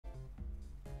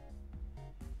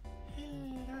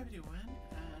everyone,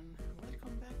 and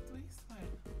welcome back to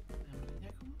Eastward. I'm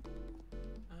Jacob.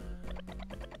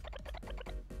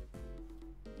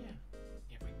 Yeah,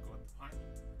 if we could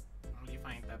only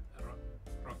find that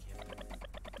rocket,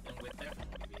 then we'd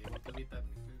definitely be able to beat that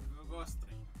ghost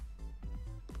train.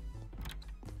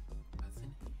 What's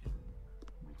in here?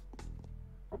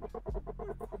 We're going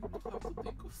to have to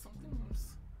think of something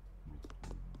else.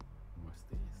 What's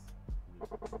this?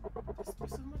 This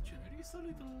piece of machinery is a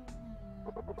little...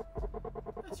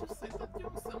 let's just say that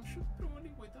young Sam should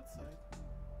probably wait outside.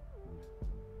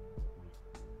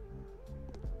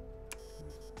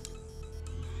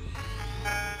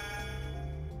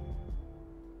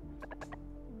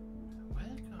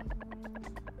 Welcome.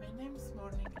 My name's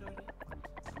Morning Glory.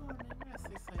 Morning, as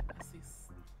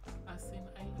in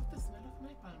I love the smell of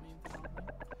my palm in the morning.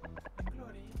 And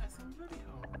Glory, as in Glory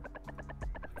Hole.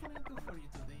 What can I do for you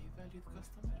today, valued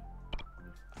customer?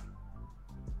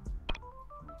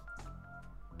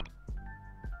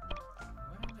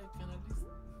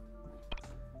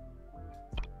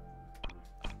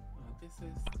 This is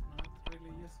not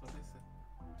really useful, is it?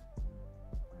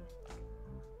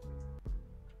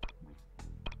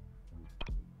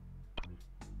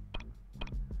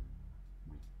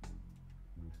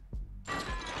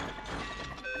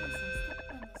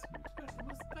 We're the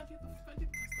most valued of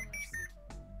valued customers.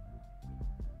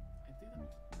 I didn't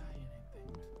buy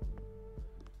anything.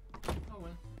 Oh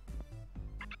well.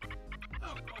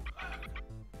 Oh,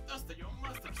 that's the young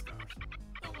master's car.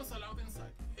 That was allowed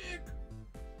inside. Eek!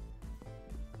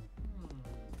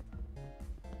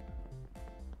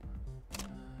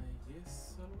 Yes,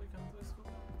 all we can do is go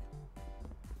back.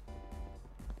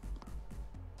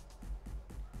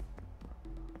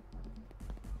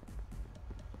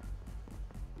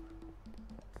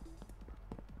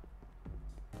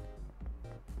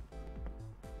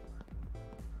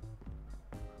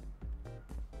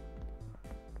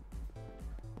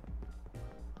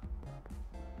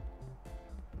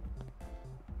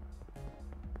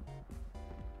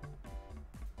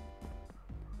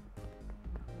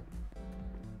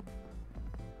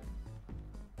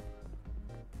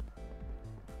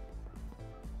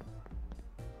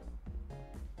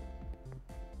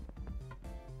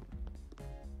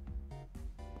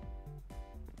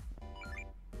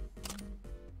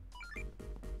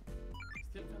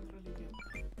 Still can't really get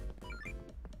that.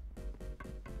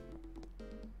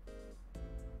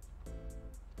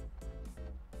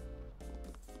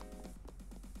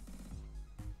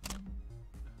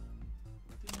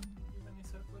 What even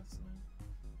is our quest now?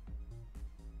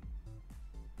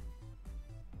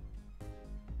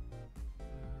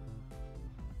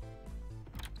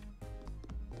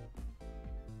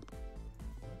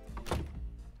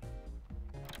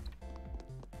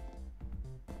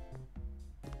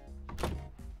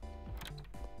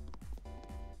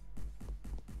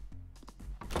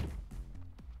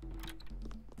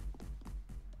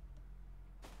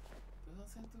 Doesn't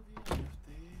seem to be any of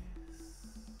this.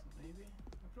 Maybe?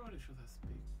 I probably should have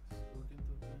spoken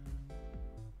to them.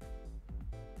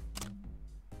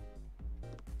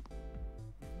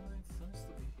 No, it seems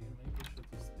to be here. Maybe I should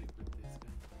just speak with this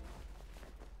guy.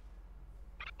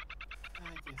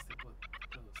 Ah, yes, the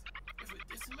producer.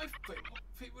 This is my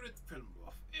favorite film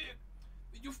buff.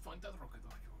 Did you find that rocket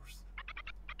of yours?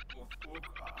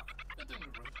 At any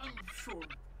rate, I'm sure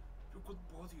you could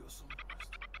body us some rest.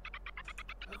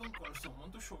 I can call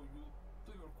someone to show you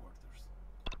to your quarters.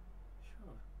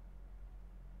 Sure.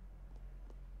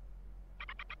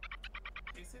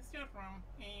 This is your room,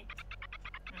 and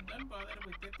don't bother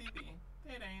with the TV.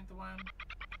 There ain't one.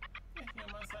 The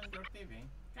humans on your TV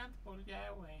can't pull you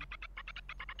away.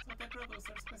 So the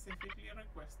producer specifically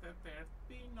requested there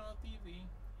be no TV.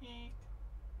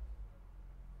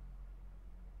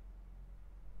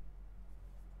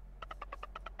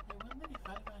 I wonder if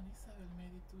Alba and Isabel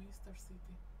made it to Easter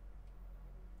City.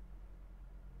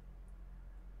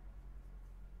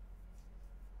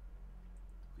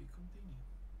 We continue.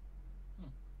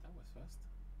 That was fast.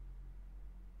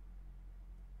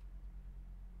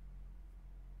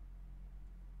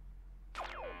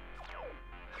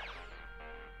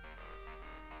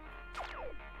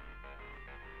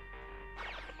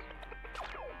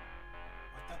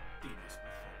 What a tedious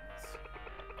performance.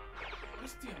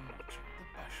 Where's the emotion, the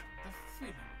passion, the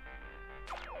feeling?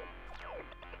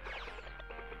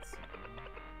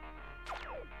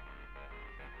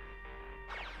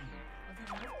 I've been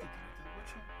mortified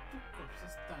watching two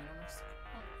corpses dying on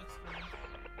excrement.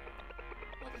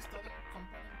 What is that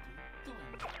company doing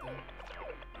with them?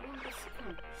 All the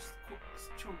school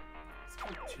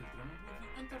children will be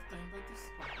entertained by this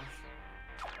horrors.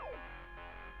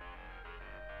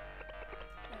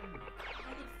 Oh look,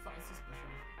 another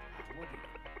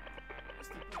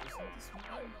this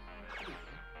minor drill.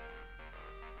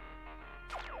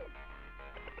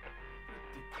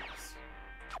 Ridiculous.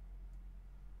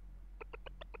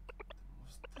 The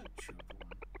most tattooed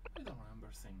one. I don't remember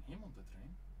seeing him on the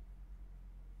train.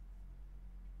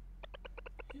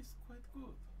 He's quite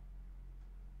good.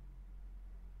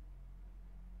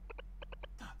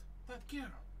 That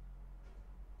girl.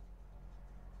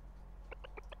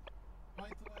 Why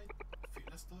do I feel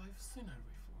as though I've seen her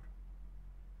before?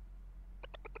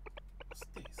 What's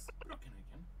this? Broken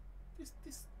again?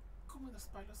 This commodus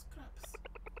pile of scraps.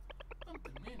 Don't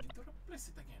tell me I need to replace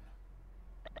it again.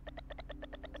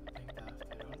 To think that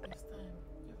after all this time,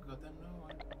 you've gotten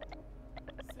nowhere.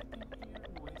 Sitting here,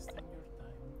 wasting your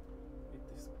time with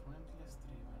this pointless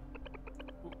drivel.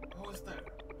 Who's there?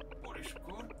 Polish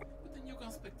core? But then you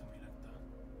can speak to me like that.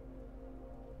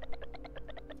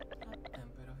 That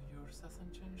temper of yours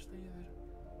hasn't changed either.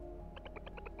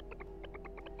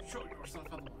 Show yourself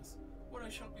at once, or I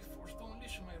shall be forced to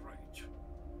unleash my rage.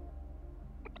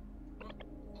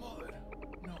 Mother!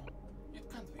 No, it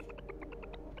can't be.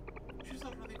 She's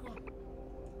already gone.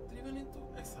 Driven into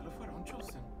exile of her own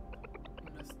choosing.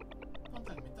 Unless, don't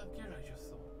tell me that girl I just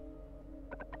saw.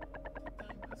 The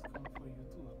time has come for you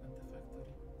to open the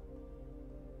factory.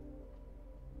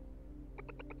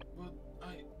 But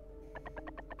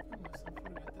you mustn't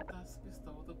forget the task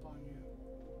bestowed upon you.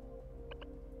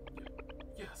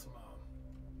 Yes, Mom.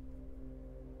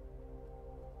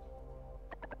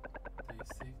 They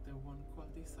seek the one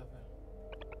called Isabel.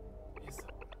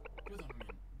 Isabel? You don't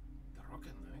mean the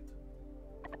Rocket Knight?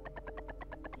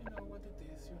 You know what it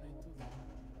is you need to do.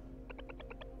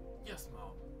 Yes,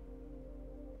 Mom.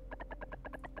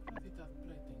 Ready that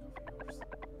plating of yours.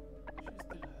 She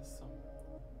still has some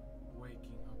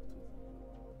waking up to do.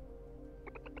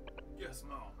 Yes,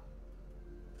 Mom.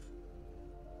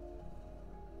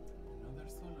 Another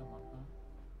Solomon, huh?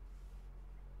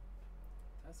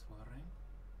 That's worrying.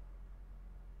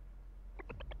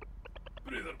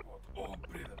 Breatherpot! Oh,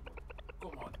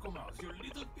 Breatherpot! Come out, you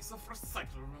little piece of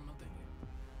recyclable material.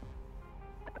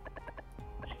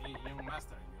 Young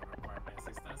master, you require my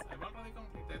assistance. I've already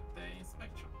completed the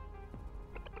inspection.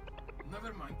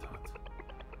 Never mind that.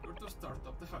 You're to start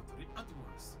up the factory at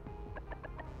once.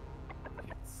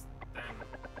 It's them.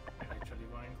 They're actually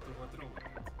going to go through with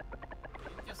it.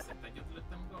 You just said that you'd let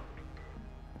them go.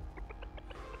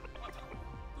 What how?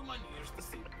 To my ears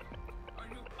deceive me. Are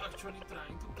you actually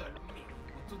trying to tell me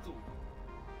what to do?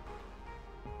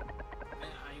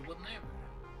 I would never.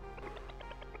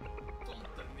 Don't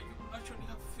tell me you actually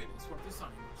have feelings for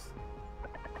designers.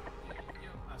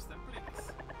 You ask them,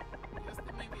 please. Yes,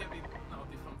 they may be a bit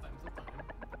naughty from time to time,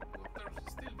 but they're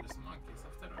still just monkeys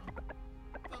after all.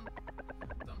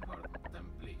 Don't hurt them,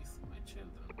 please, my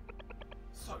children.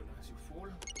 Silence, you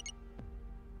fool.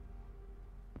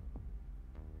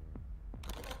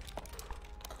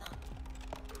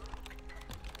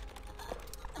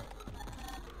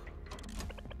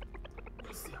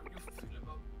 We'll see how you feel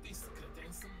about these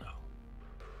cretins now.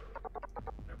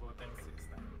 Rebooting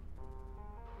system.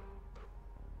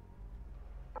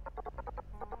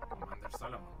 Commander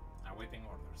Solomon, awaiting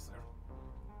orders, sir.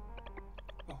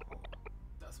 Oh,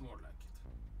 that's more like it.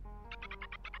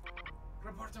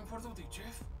 Reporting for duty,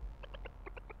 Chief.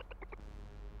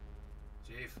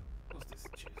 Chief? Who's this,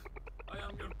 Chief? I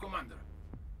am your commander.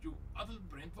 You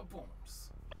addle-brained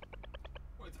baboons.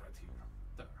 Wait right here.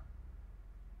 There.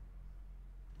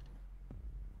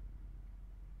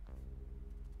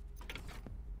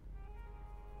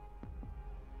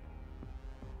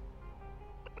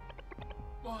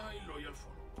 My loyal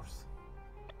followers.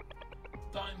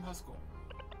 Time has come.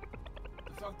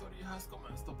 The factory has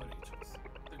commenced operations.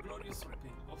 The glorious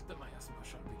ripping of the miasma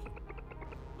shall begin.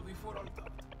 But before all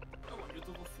that, I want you to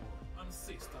go forward and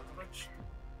seize that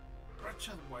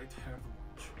wretched white-haired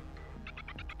wench.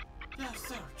 Yes,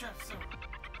 sir, Chef, sir.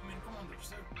 I mean, Commander,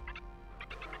 sir.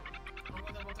 And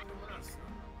what about everyone else, sir?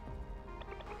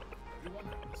 Everyone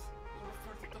else? You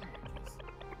refer to the monkeys.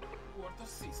 You are to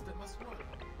seize them as well.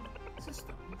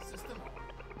 System all.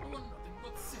 I want nothing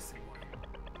but seizing one.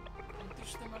 And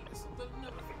teach them a lesson they'll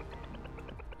never forget.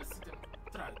 I see them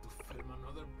try to film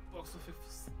another box of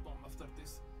his bomb after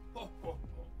this. Ho ho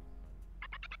ho.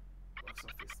 Box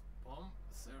of his bomb,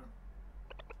 sir?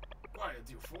 Quiet,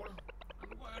 you fool.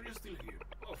 And why are you still here?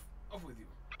 Off with you.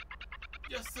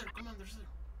 Yes, sir, Commander, sir.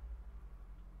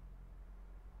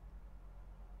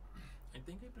 I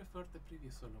think I prefer the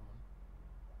previous Solomon.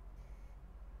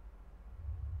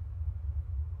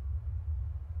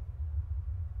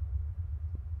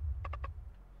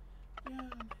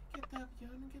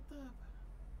 Jan, get up.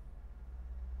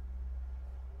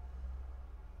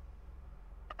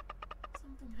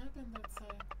 Something Something happened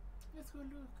outside. Let's go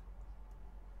look.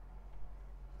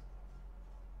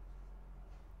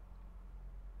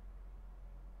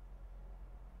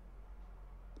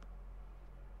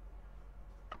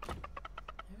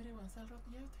 Everyone's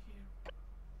already out here.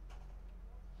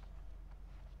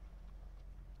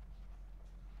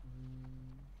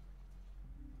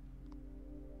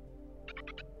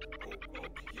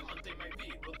 Human they may be,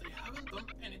 but they haven't done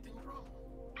anything wrong.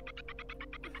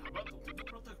 We have a duty to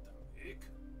protect them, Ick.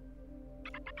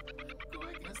 Go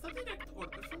against a direct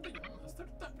order from the young master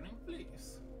Tapping,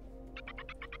 please.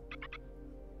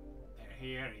 They're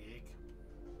here, Ick.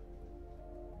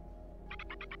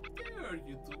 There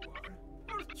you two are.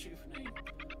 Our chief name.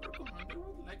 Our commander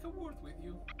would like a word with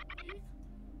you. Ick.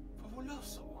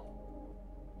 Fabuloso.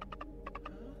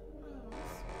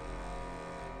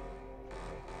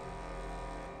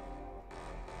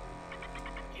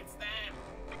 It's them!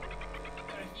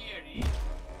 They're here, Ick!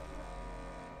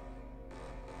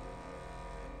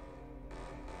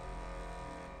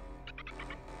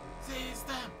 Seize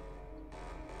them!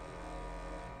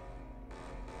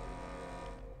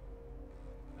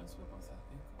 Those weapons have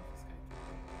been confiscated.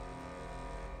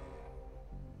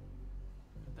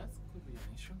 That could be an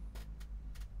issue.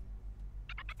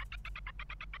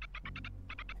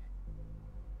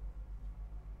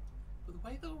 But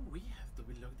why do we have to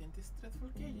be locked in these dreadful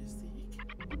cages, Zeke?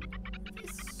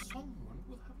 If someone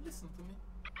would have listened to me.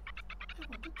 I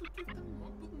wanted to give them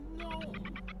more, but no!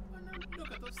 And now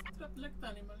look at us trapped like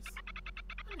animals.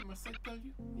 Animals, I tell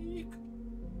you. Eek!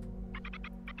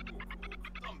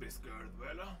 Don't be scared,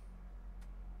 Bella.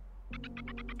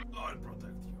 I'll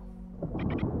protect you.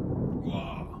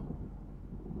 Whoa!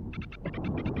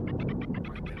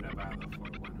 Quite the bravado for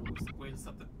one who squeals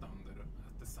at the thunder,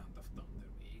 at the sound of thunder,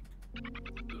 Eek.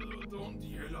 Don't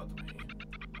yell at me.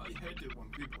 I hate it when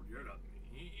people yell at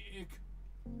me. Eek.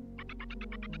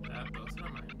 That does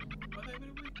remind me. Whatever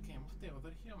we came of the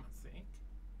other humans, Eek.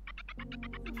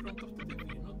 In front of the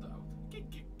TV, no doubt. Kick,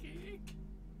 kick, kick.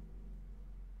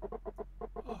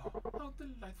 Oh, how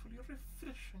delightfully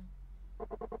refreshing.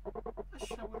 A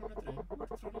shower on a train.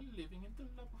 We're truly living in the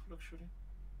lap of luxury.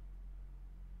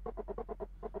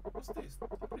 What's this? A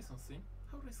prison scene?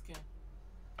 How risky.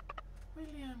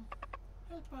 William,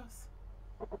 help us.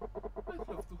 I'd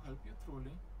love to help you,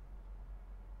 truly.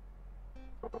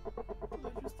 But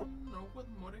I just don't know what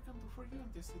more I can do for you in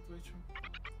this situation.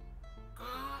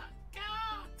 God!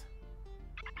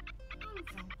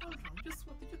 All wrong, just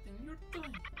what did you think you're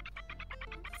doing?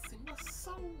 The scene was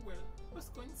so well, was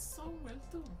going so well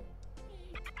too.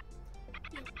 Eek.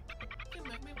 You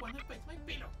make me wanna bite my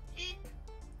pillow. Eek!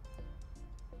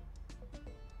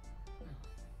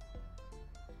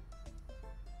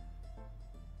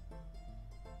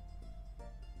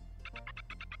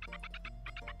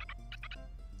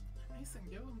 Amazing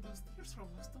job on those tears,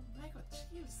 Robusto. I got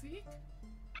chills, Eek.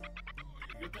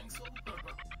 You think so?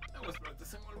 I was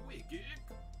practicing all week, Eek.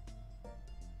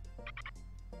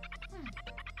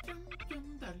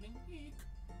 Young darling, Eek.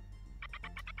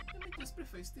 Let me just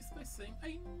preface this by saying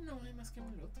I know I'm asking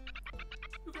a lot.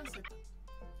 You can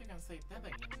say that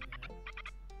again.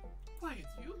 Quiet,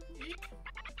 you, Eek.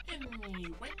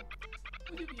 Anyway,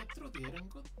 will you be a true dear and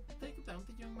go take down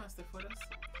the young master for us?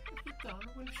 If you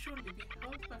don't, we'll surely be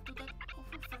hauled back to that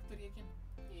awful factory again.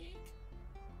 Eek.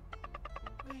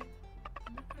 Wait,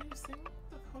 are you saying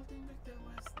that whole thing back there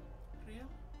was real?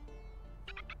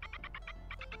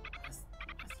 As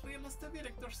real as the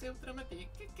director so dramatic.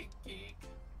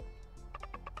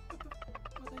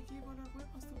 But I gave all our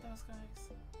weapons to those guys.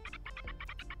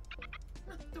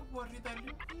 Not to worry,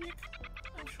 darling. Eek.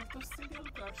 I'm sure those serial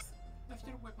guards left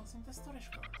your weapons in the storage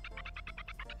car.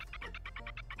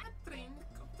 A trained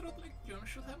cutthroat like John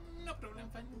should have no problem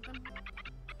finding them.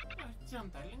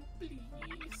 John, darling, please.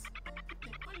 You're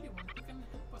the only one who can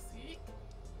help us, Eek.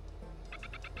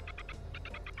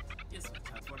 Yes,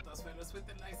 watch out for those fellows with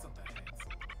the lights on their heads.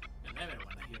 You'll never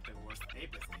want to hear the worst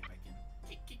ape escape again.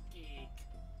 Kick.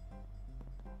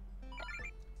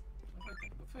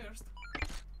 Alright, but first...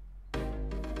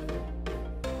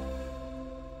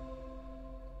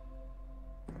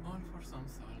 all for some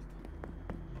salt.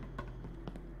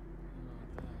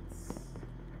 That's...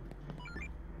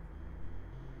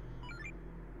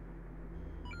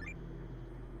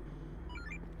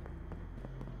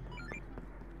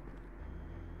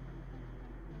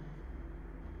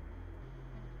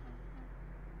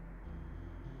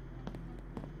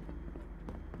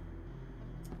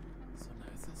 so now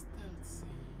it's a stealth scene.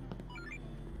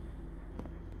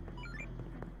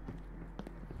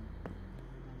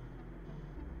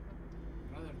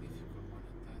 Rather difficult.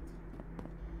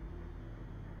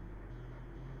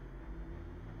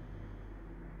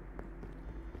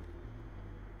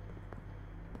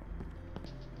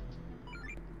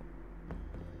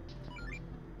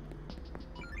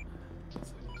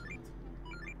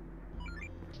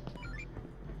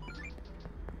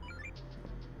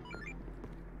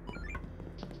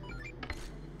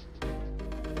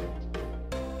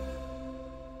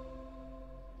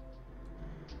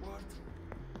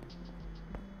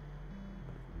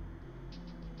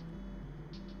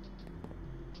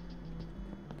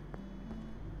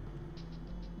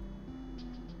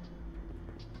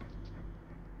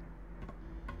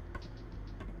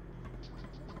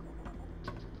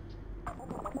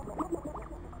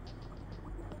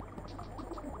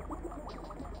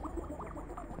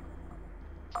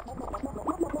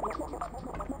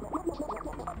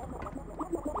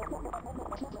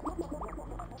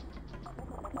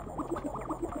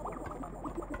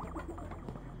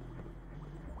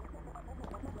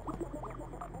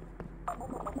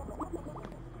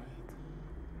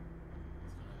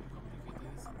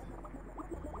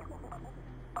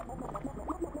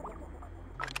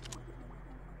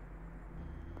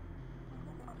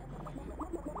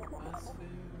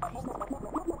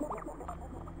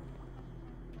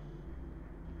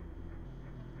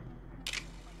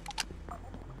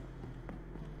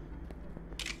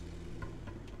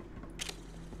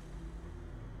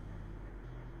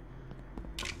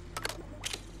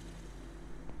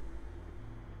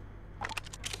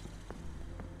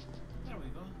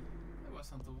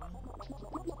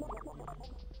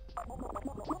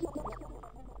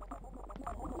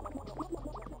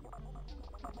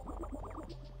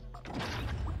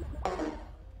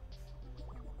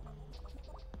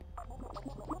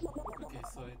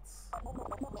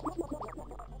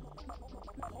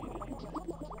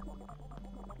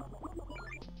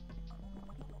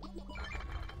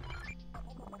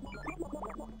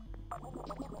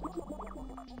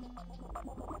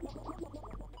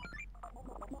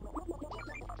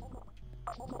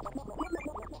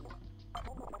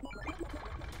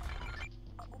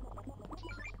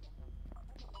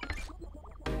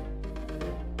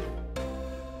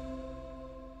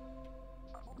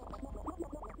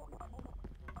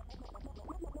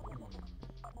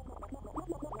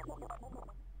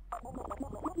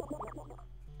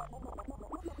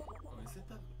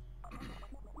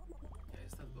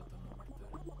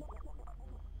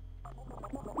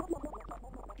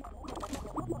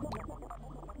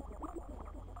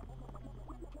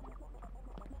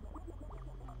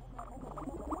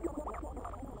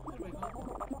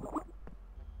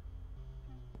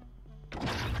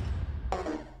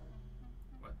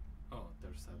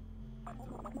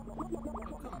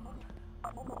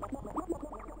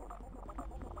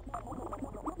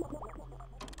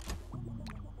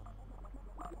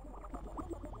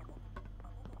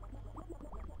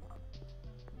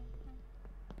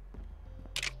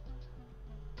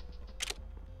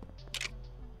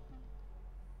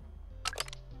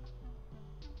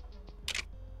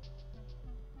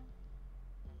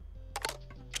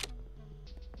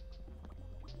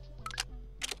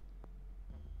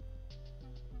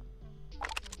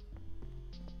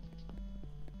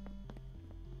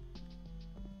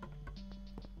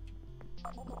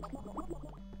 Don't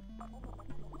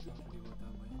really go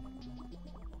that way anymore.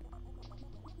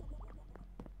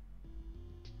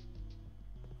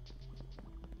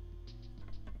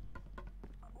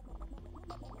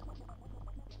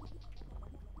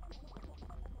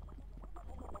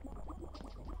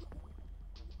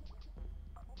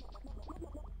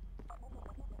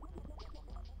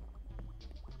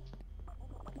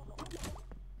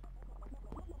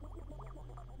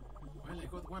 Well, I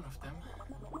got one of them.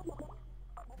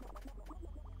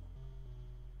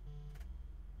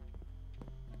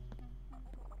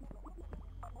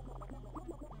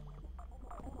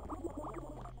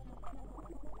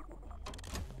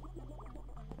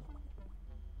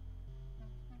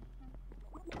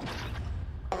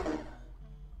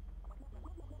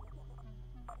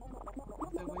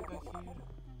 The way back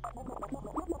here.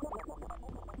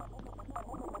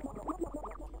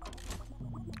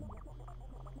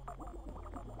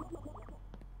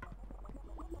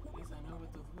 At least I know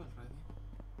what to do already.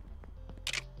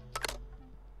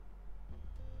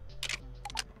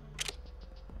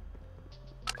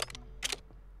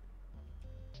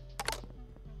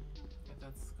 Yeah,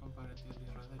 that's comparatively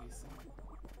rather easy.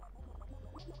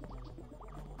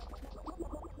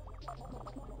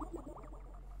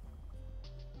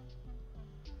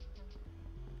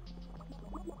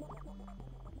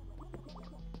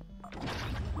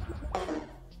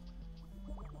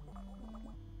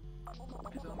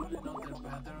 I don't really know their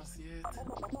patterns yet.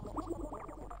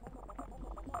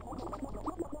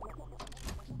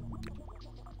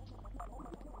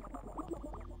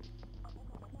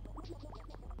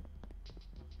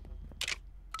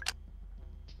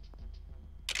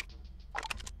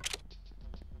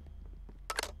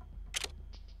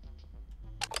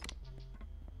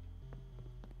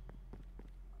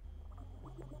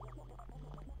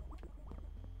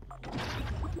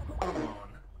 Come on.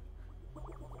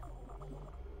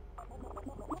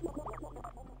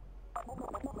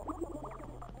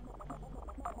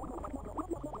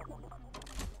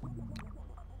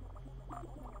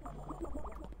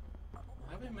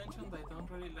 Have I mentioned I don't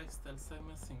really like stealth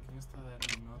segments in games that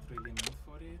are not really meant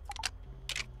for it?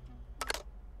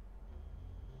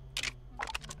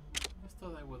 Just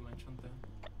thought I would mention that.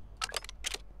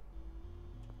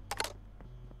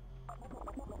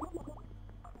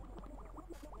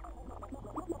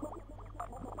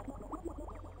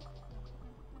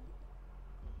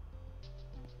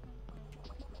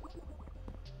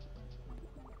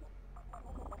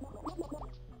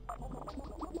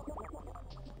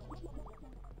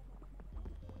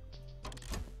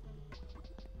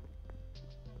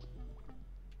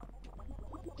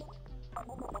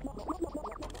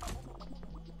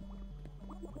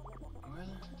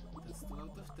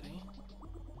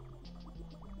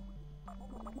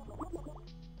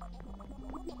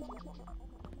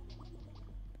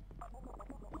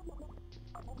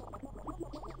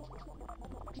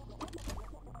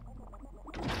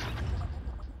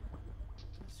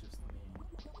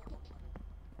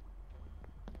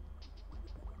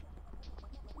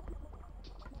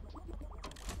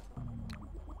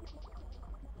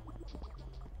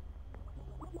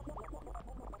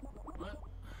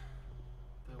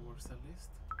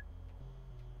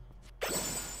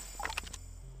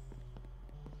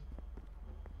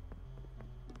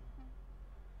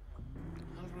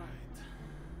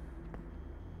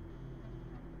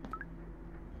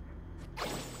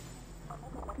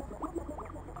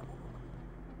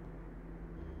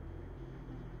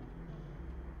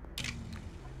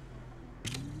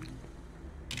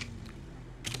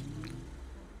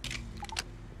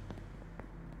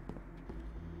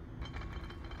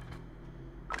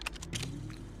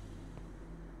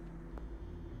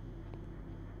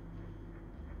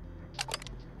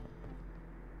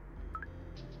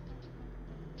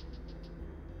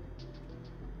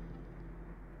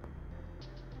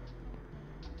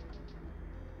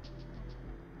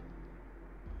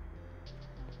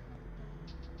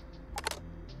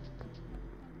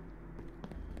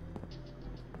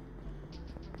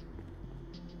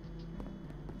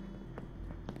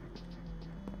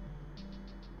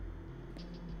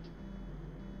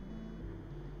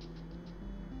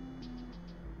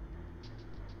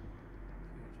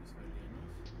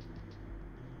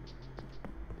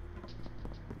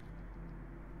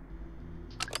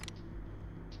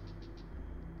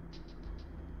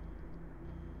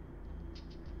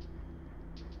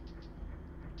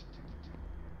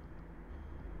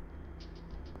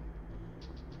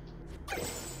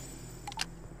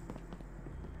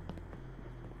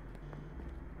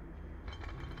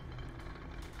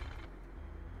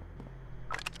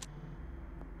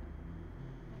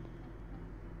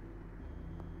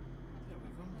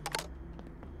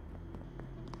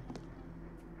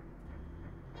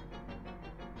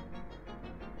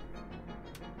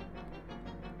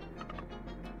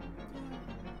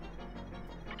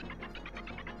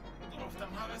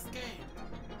 somehow escape.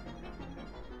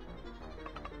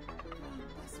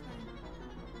 This way.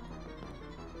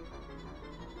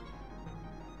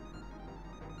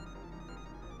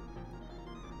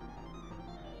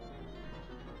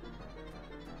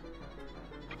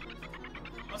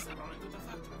 Must have run into the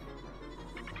factory.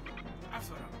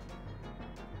 After all.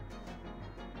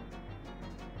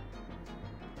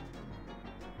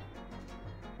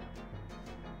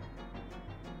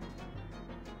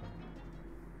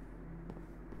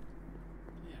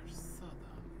 They're so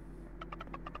dumb.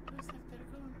 Looks like they're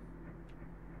gone.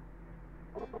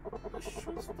 A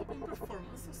show-stopping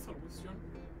performance as always, John.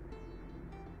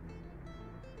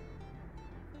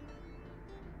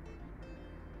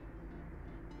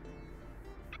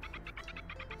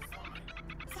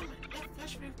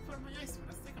 For my eyes when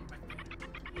I stick them back there.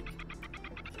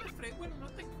 I'm afraid we're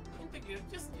not integrated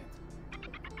just yet.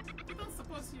 We don't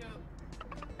suppose you...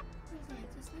 Wait,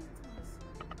 just leave it to us.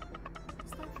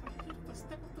 It's time for you to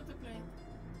step up to the plate.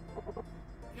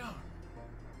 Jon,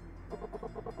 are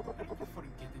you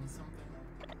forgetting something?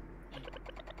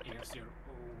 Here's your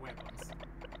weapons.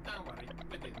 Don't worry,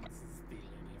 we didn't steal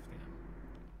any of them.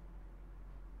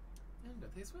 And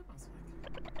got these weapons back.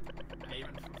 I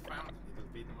even found a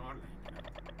little bit more lying around.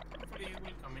 Hopefully it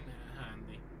will come in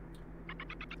handy.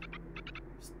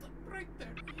 Stop right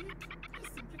there, Nick. I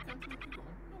simply can't let you go.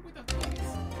 Not without these.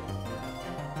 Is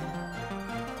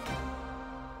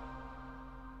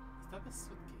that a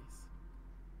suitcase?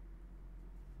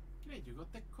 Great, you got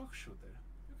the cock shooter.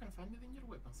 You can find it in your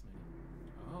weapons menu.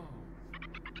 Oh.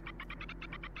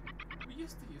 We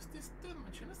used to use this death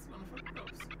machine as one of our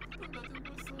props. But that it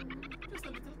was just a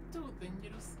little too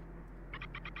dangerous.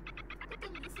 But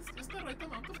then this is just the right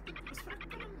amount of dangerous for a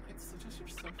colonite such as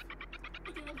yourself.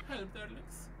 Would you want help,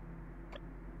 darlings?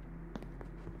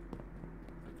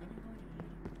 I can ignore you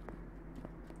here.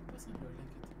 Doesn't look like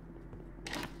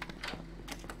it.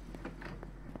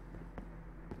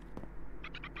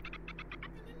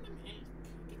 And in the milk.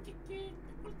 The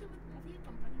ultimate movie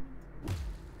accompaniment.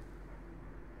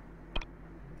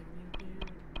 Nothing new here.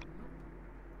 Nope.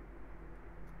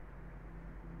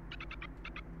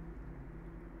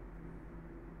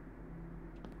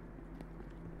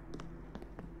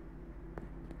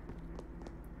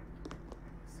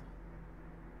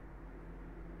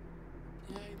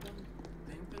 Yeah, I don't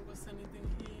think there was anything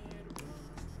here, but...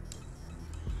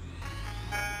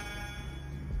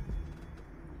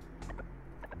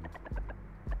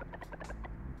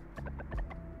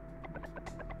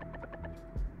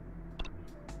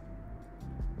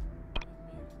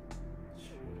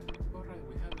 Alright,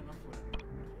 we have enough for it.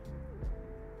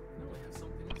 Now we have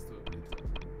something else to update.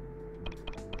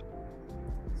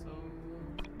 So,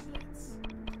 let's...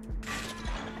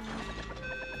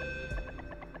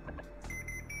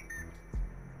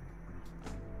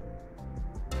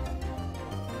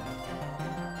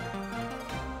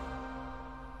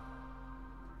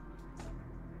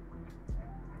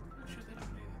 How should I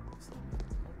upgrade it? It's not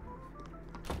that more.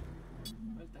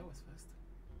 Well, that was fast.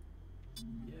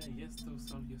 Yeah, yes,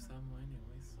 those all use ammo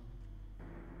anyway, so...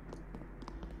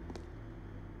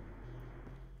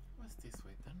 What's this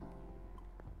way then?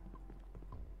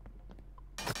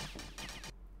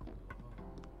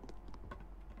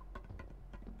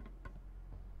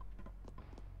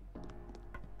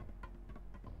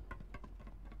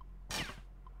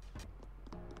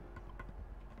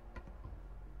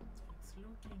 It's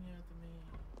looking at me.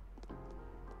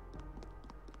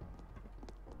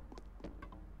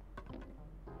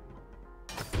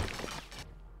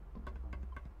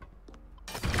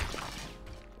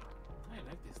 I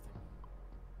like this thing.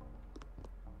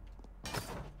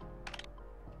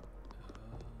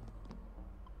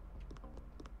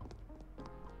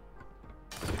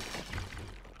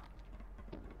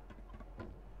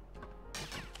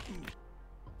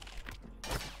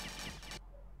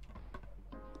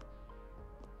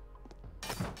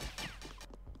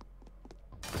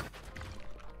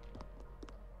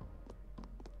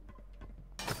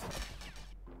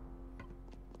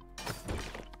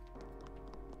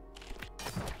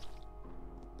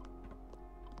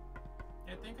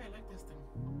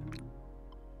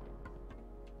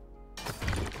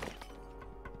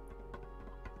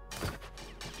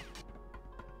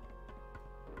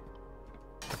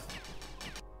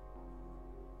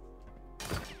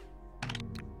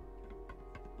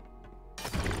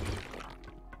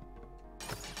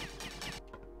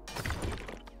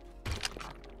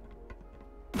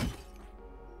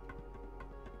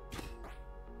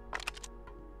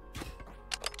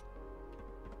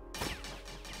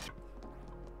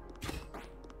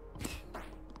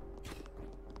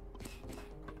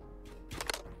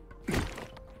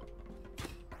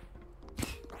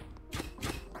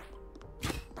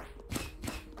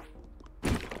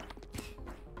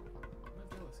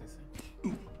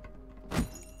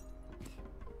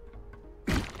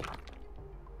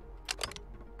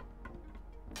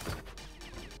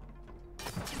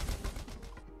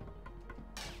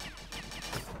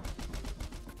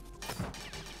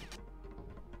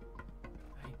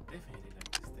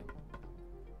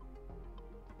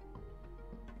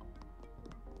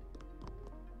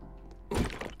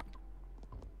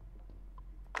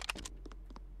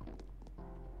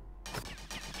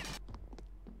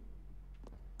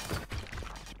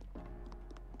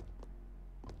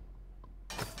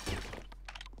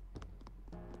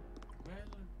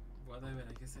 whatever,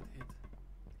 I guess it hit.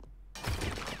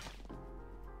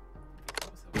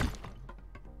 That was a bit fun.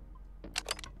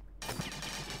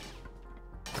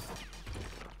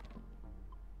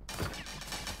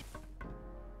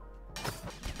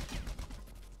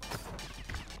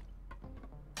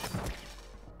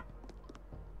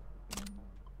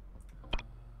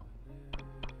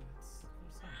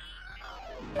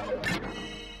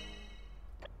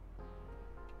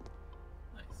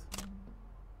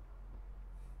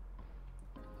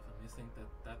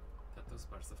 That those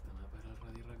parts of the map are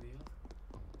already revealed.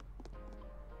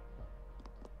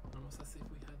 Almost as if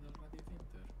we had already been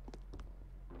there.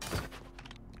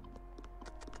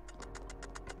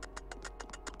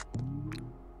 Simple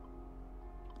enough.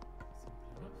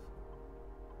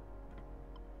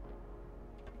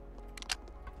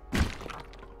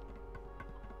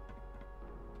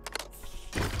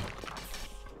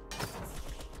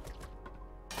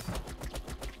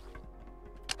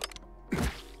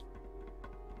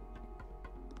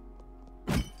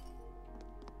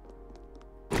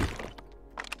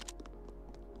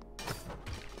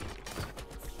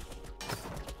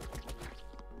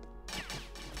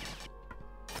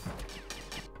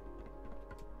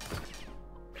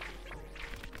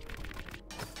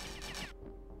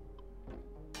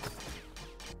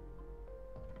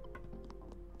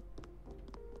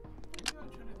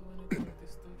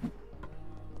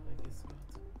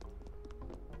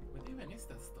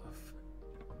 That stuff.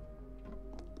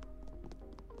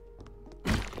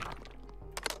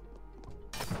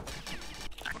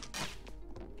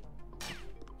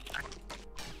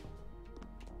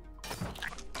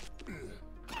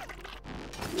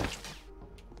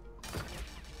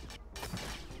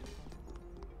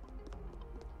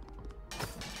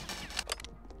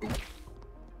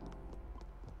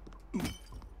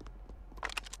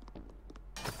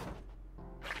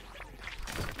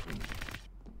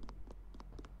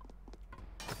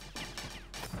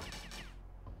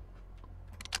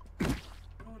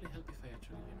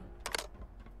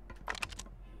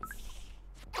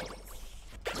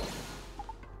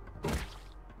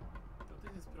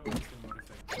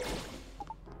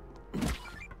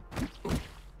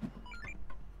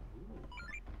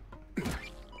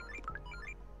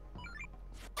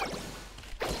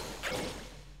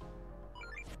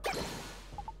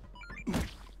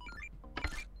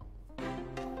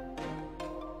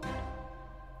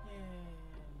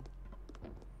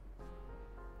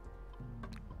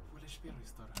 HP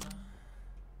restore, huh?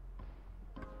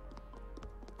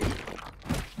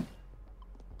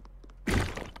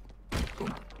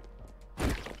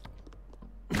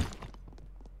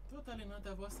 Totally not a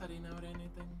boss arena or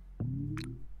anything.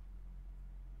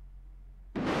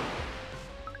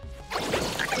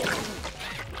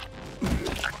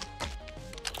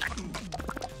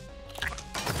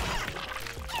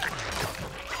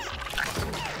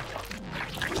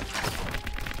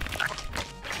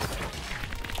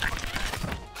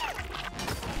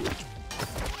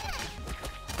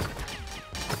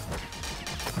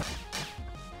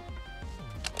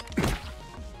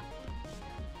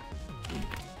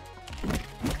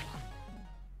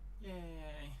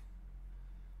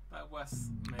 Was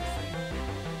amazing.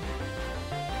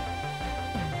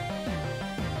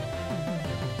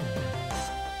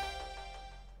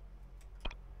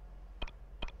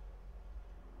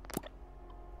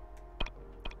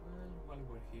 Well, while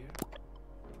we're here,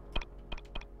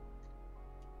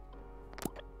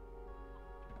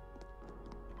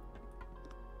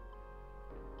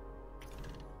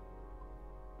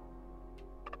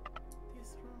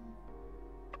 this room.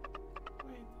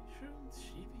 Wait, shouldn't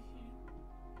she be here?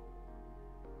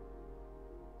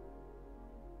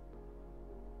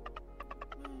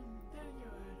 There you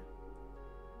are.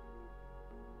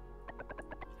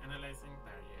 Analyzing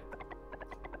target.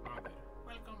 Mother.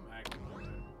 Welcome back,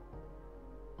 Mother.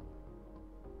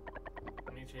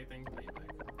 Initiating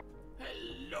playback.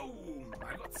 Hello,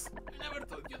 maggots! I never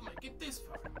thought you'd make it this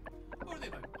far. Or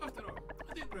did I? After all,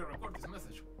 I did pre-record this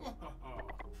message. If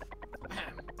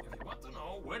you want to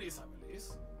know where Isabel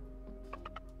is...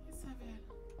 Isabel...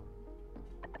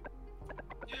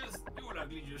 Yes, you will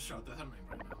ugly just shout at her name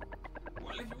right now.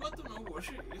 Well, if you want to know where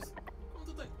she is, come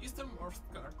to the easternmost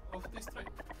part of this train.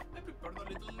 I prepared a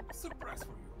little surprise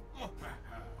for you. Hey,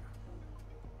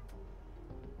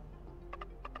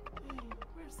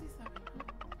 where's Isabel?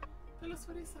 Tell us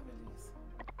where Isabel is.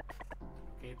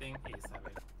 Locating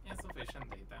Isabel. Insufficient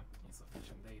data.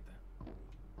 Insufficient data.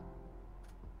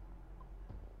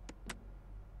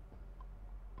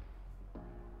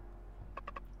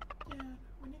 Yeah,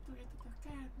 we need to get to the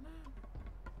car now.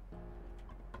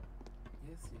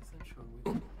 Yes, I'm sure we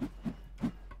do.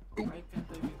 Why can't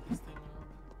I pick this thing up?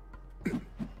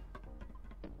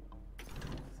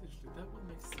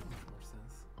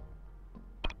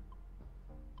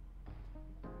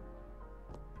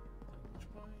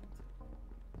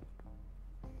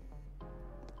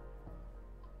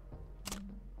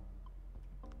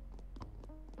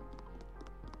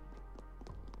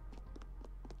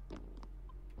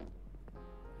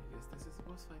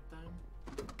 boss fight time.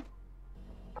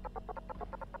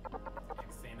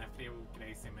 I've seen a few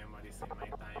crazy memories in my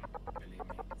time. Believe me,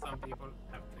 some people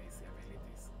have crazy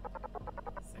abilities.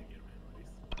 Save your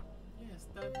memories. Yes,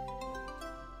 that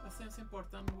seems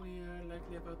important. We are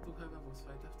likely about to have a boss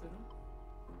fight after all.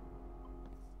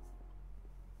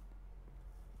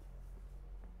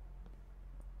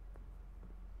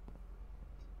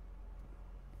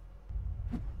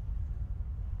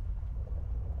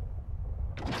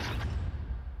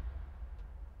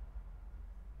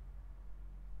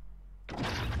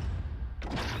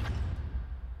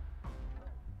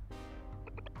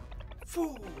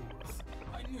 Fools!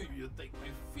 I knew you'd take my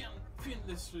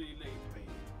fiendishly late bait.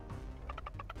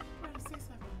 Where's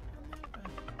Isabel and Elba?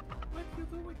 What do you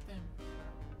do with them?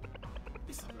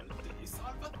 Isabel,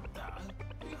 Salvatore!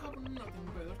 You have nothing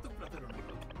better to prattle on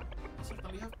about. I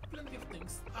certainly have plenty of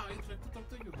things I'd like to talk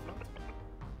to you about.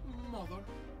 Mother.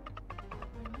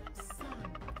 I'm not son,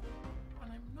 and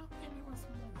I'm not anyone's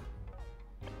mother.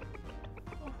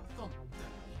 Oh, don't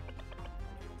tell me.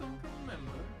 You don't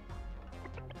remember?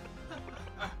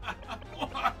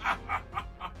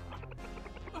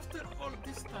 After all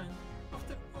this time,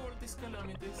 after all these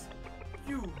calamities,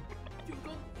 you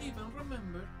don't even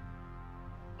remember?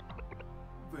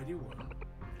 Very well.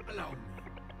 Allow me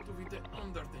to be the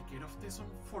undertaker of this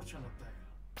unfortunate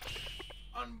tale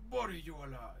and bury you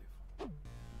alive.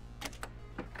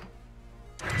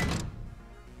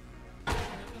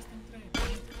 Interesting train.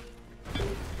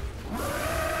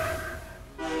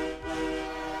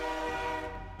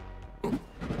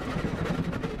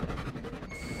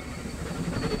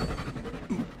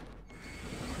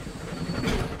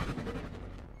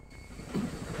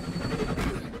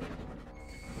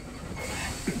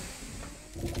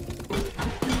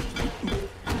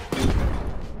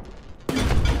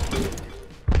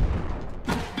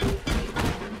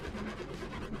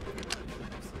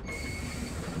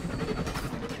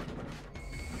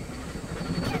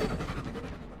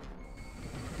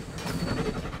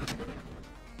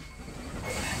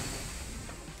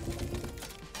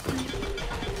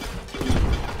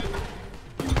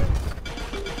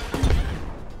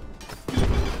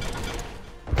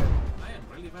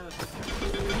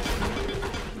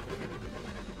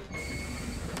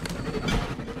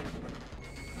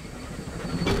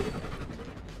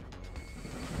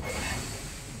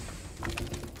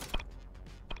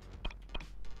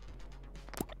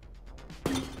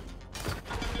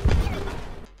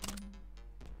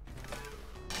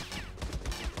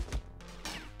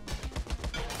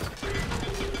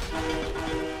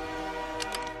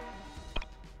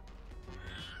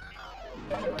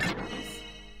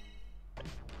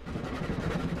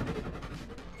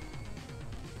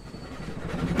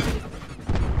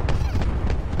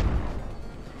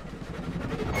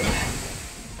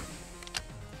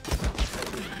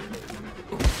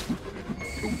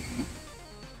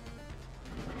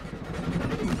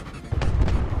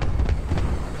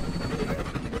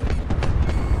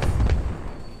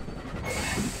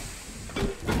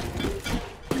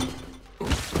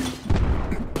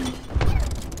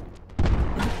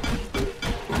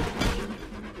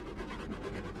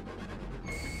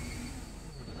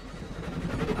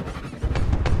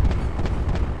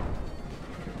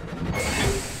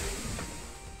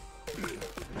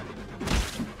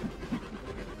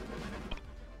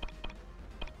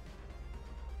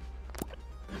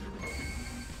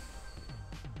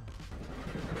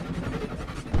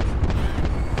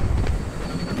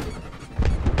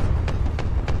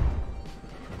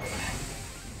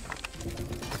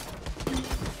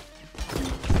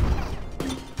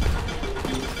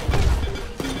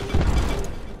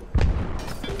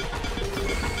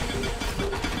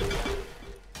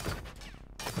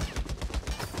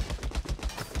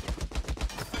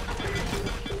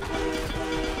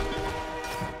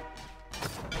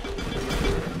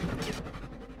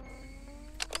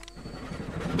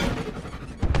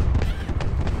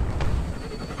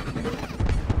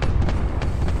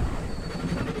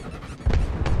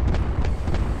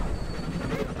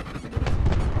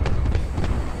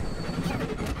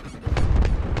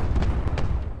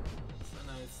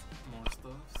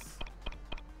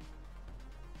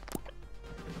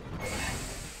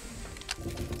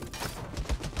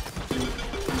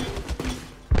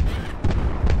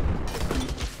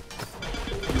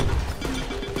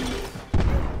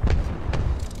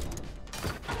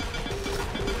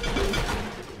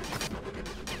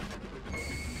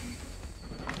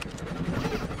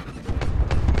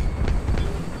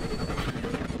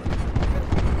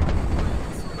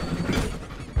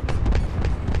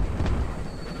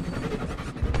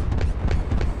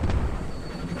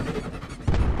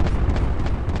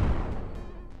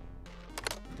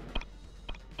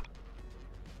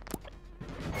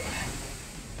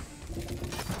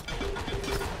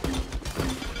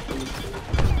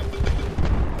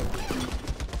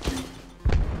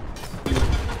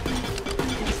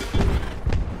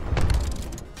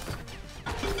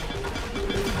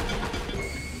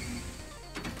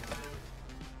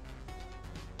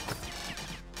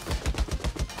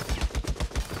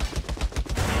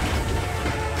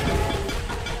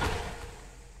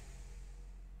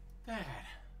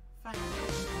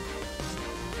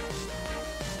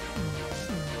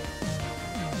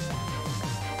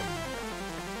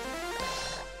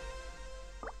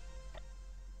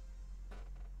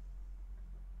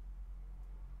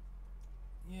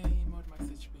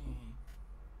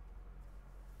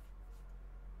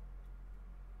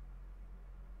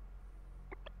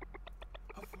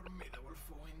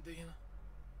 indeed.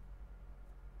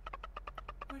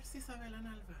 Where's Isabel and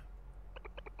Alva?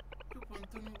 You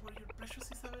want to know where your precious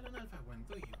Isabel and Alva went,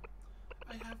 do you?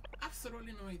 I have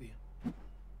absolutely no idea.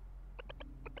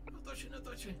 No touchy, no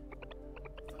touchy.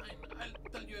 Fine,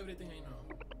 I'll tell you everything I know.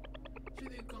 She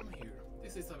did come here,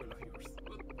 this Isabel of yours,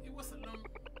 but it was a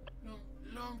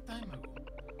long time ago.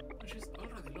 And she's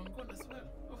already long gone as well,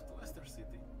 off to Esther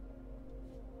City.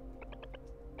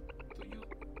 Do you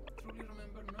truly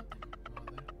remember nothing,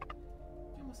 Mother?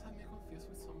 You must have me confused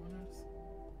with someone else.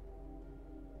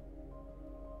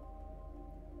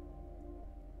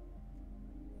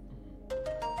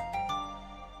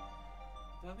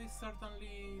 That is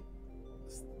certainly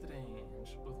strange,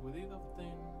 but we did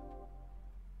obtain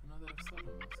another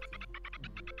Solomon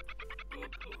key.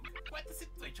 Quite a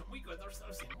situation we got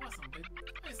ourselves in, wasn't it?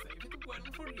 I say, if it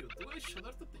weren't for you two, I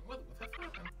shudder to think what would have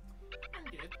happened.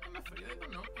 And yet, I'm afraid I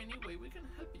don't know any way we can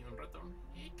help you in return.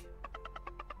 Eek.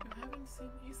 You haven't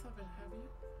seen Isabel, have you?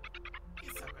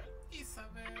 Isabel.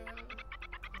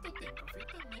 To think of it,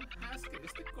 that name has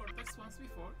graced the cortex once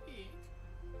before. Eek.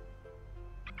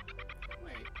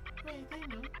 Wait, I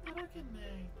know. The Rocket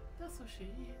Knight. That's who she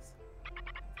is.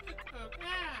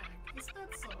 Is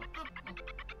that so?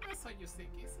 That's how you think,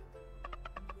 is it?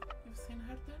 You've seen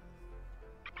her then?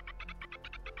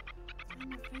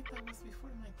 I'm afraid that was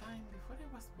before my time, before I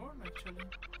was born actually.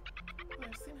 But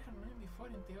I've seen her name before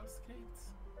in the old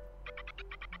scripts.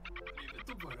 Leave it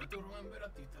to Vera to remember a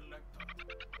title like that.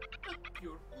 That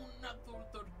pure,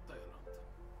 unadulterated talent.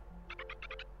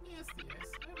 Yes,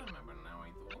 I remember now, I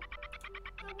do.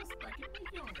 That was back in my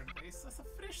younger days as a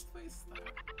fresh-faced star.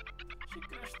 She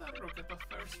crashed that rocket of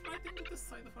hers right into the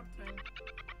side of our train.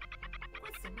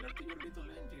 Quite similar to your little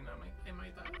engine, am I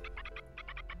that?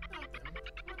 Now then,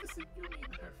 what is it you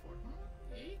need her for,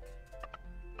 Eek?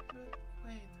 But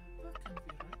wait, that can't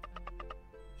be right.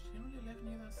 She only left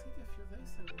New York City a few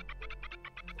days ago.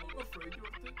 I'm afraid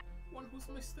you're the one who's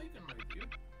mistaken, my dear.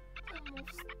 Time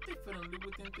moves differently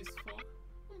within this fog.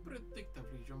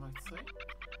 Unpredictably, you might say.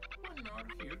 1 hour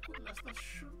here could last as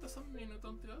short as a minute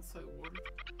on the outside world,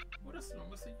 or as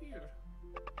long as a year.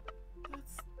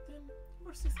 Then,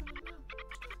 where's Isabel now?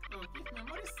 Oh, if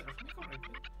memory serves me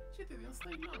correctly, she didn't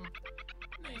stay long.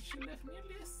 Nay, she left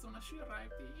nearly as soon as she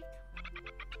arrived, Eek.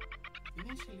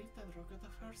 Didn't she leave that rocket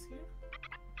of hers here?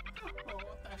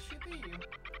 Oh, that she did.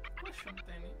 Question,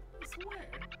 Tenny, is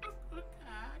where?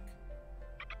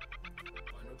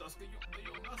 Why not ask the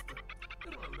young master? I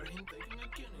remember him taking a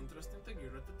keen interest in the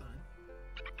gear at the time.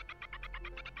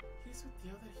 He's with the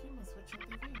other humans watching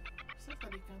TV.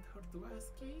 Certainly can't hurt to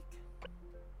ask, Eek.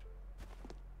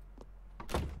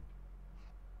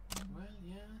 Well,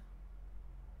 yeah.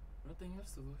 Nothing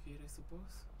else to do here, I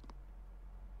suppose.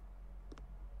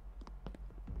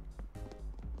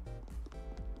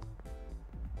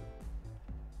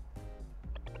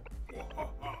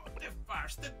 The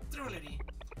farce, the drollery!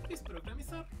 This program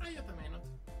is a riot a minute.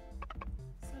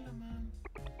 Salaman.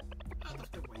 Out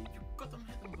of the way, you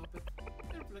cotton-head and muppet.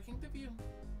 They're blocking the view.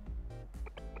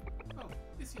 Oh,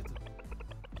 it's you two.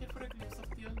 Here for a glimpse of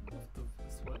the old booktube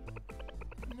as well.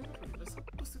 I never realized how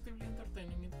positively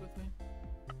entertaining it would be.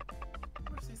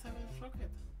 Where's Isabel's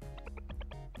rocket?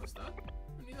 What's that?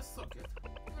 We need a socket.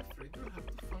 I'm afraid you'll have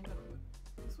to find another.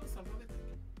 This one's already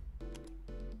taken.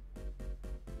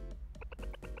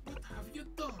 What have you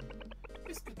done?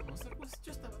 This kid monster was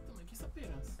just about to make his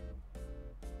appearance.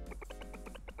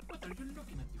 What are you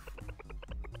looking at, you fool?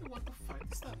 You want to fight,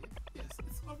 is that it? Yes,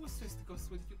 it's always fisticuffs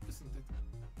with you, isn't it?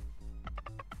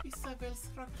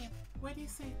 Isabel's rocket, where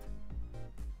is it?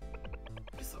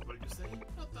 Isabel, you say?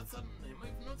 No, that's a name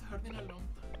I've not heard in a long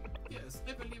time. Yes,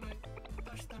 I believe I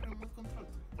touched the remote control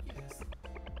to it, yes.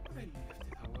 Where I left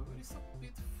it, however, is a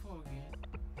bit foggy.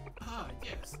 Ah,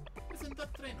 yes, it's in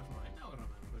that train of mine, now I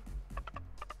remember.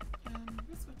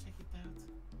 Let's go check it out.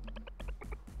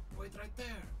 Wait right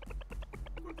there!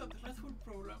 Put that dreadful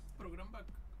program back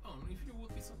on, if you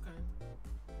would be so kind.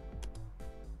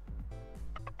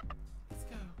 Let's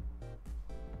go.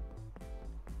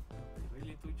 They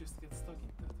really do just get stuck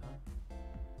in that, huh?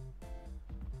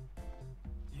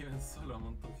 Even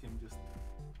Solomon told him just...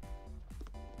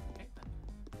 Okay then.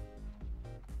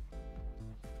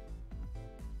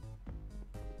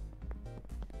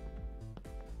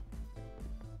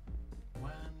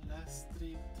 One last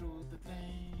trip through the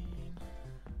train.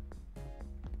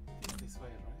 It's this way,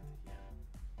 right? Yeah.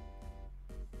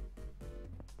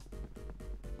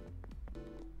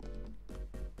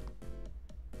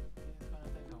 It's gonna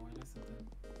take a while, isn't it?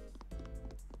 Oh.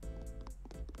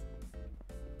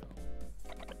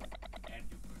 There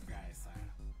you guys are.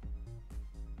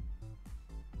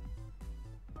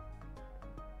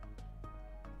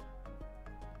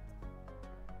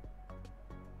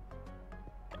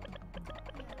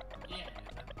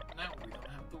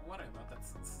 whatever,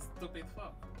 that's stupid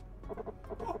fog.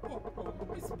 Oh,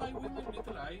 I spy with my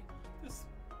little eye this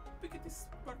pickety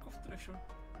spark of treasure.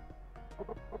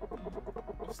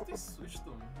 What's this switch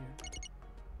doing here?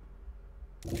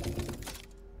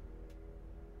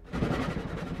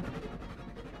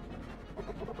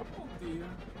 Oh dear.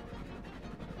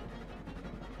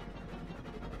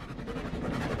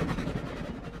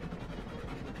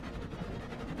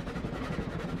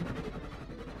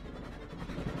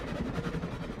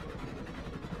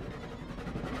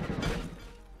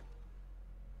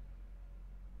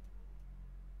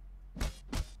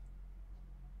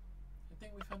 I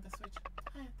think we found the switch.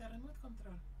 Ah, the remote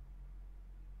control.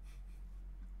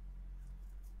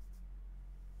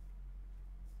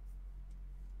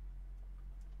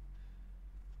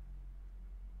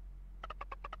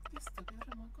 This stupid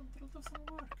remote control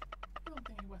doesn't work. You don't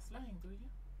think he was lying, do you?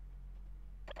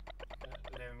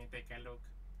 Let me take a look.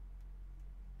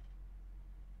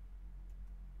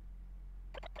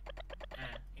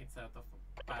 Ah, it's out of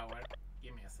power.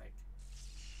 Give me a sec.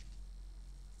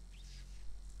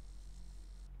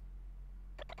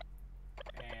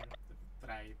 And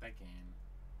try it again.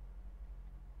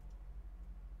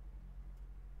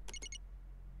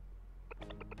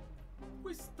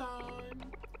 Quiz time!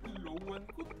 Hello and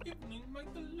good evening, my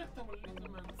delectable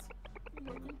little mans.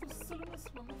 Welcome to Solomon's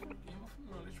wonderful game of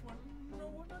knowledge where no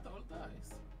one at all dies.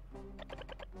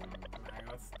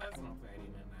 Maggots, that's not very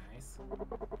nice. How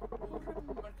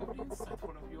remarkably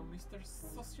insightful of you, Mr.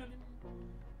 Socially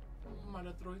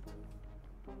Maladroid.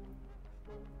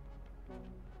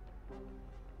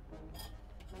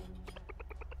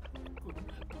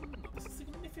 Couldn't help but notice a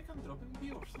significant drop in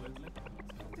viewers lately.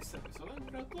 So for this episode, I'm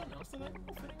proud to announce that I'm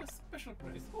offering a special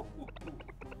prize. What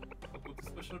would the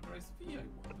special prize be, I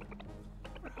wonder?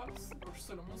 Perhaps your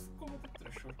Solomon's coveted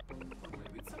treasure, or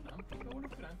maybe it's a lamp capable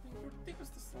of granting your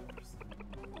deepest desires.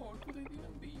 Or could it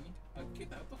even be a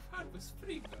get out of harvest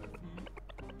free card?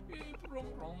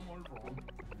 Wrong, all wrong.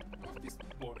 None of these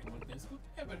boring old things could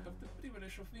ever have the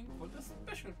privilege of being called a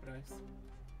special prize.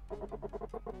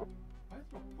 Quite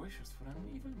loquacious for an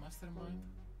evil mastermind.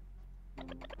 I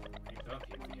thought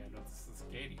he'd be a lot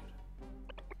scarier.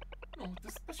 No,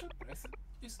 the special prize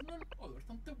is none other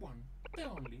than the one, the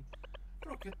only,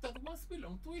 rocket that once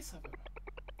belonged to Isabel.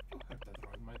 You heard that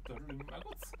right, my darling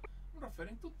maggots. I'm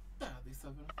referring to that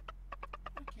Isabel.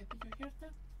 Okay, did you hear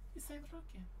that? He said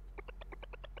rocket.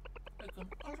 I can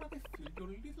already feel your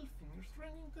little fingers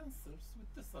wringing themselves with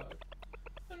desire.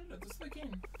 Then let us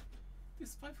begin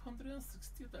this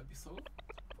 560th episode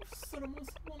of Solomon's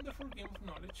wonderful game of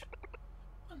knowledge.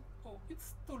 And oh,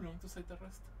 it's too long to say the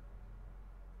rest.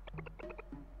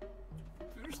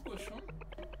 First question.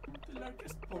 The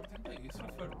largest port in the east,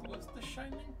 referred to as the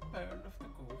Shining Pearl of the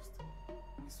Coast,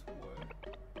 is where?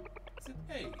 Is it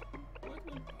A,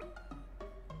 Whitewell Bay,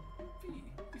 B,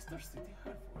 Eastern City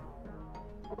Harbor?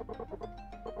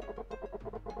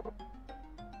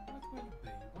 Whitewell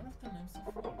Bay, one of the names of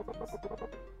Walden's.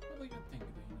 What do you think,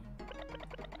 Damien?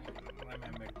 I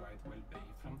remember Whitewell Bay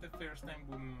from the first time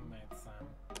we met Sam.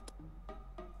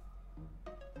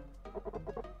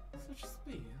 Such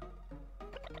speed.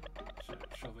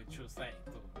 Should we choose A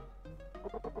too?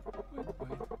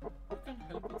 Wait, I can't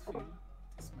help but feel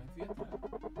this might be a trap.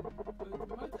 But it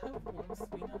might have once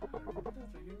been a harbor that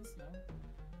really is now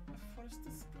a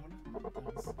forested sprawl of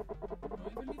mountains. No,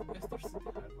 I believe Esther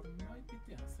City Harbor might be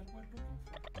the answer we're looking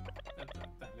for.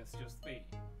 Then let's just B.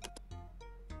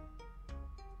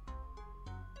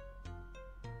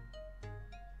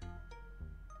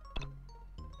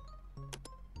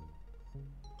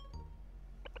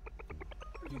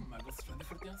 Are you maggots ready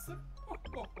for the answer?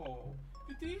 Oh,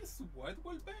 it is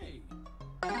Whitewell Bay.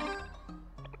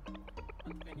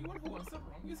 And anyone who answered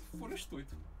wrong is foolish to it.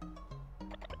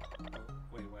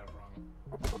 We were wrong.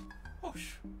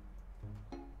 Hush!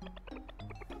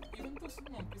 Even those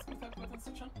monkeys could have gotten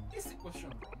such an easy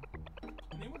question wrong.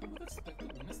 Anyone who would expect to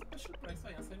win a special prize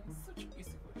by answering such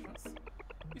easy questions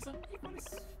is an equally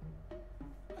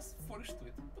as foolish to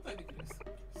it, but I digress.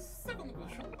 Second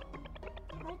question.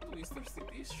 The road to Eastern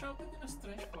City is shrouded in a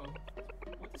strange fog.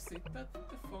 What is it that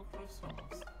the fog rolls from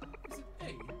us? Is it A,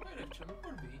 direction,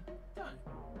 or B, time?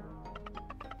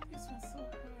 This one's so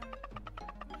hard.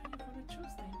 What are you gonna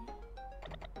choose, Damien?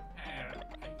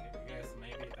 I guess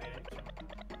maybe direction.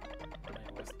 When I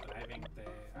was driving the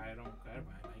iron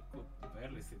carbine, I could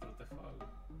barely see through the fog.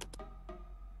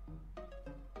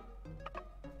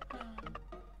 I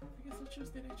guess I'll choose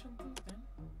direction too then.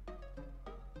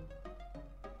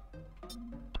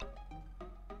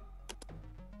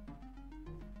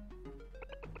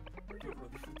 Are you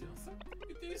ready for the answer?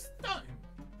 It is time!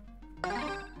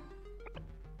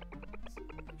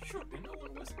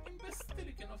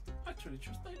 actually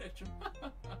choose direction.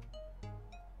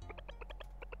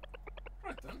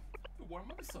 Right then, the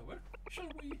warm-up is over. Shall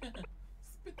we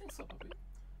speed things up a bit?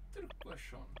 To the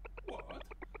question, what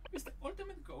is the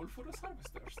ultimate goal for us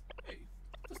harvesters? A.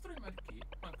 To destroy mankind.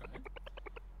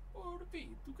 Or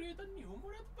B. To create a new,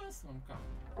 more advanced mankind?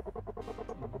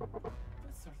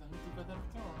 That certainly took a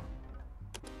dark turn.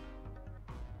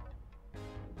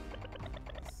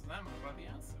 Sam already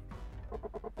answered.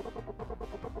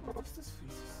 What does this feel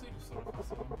so serious all of a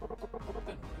sudden?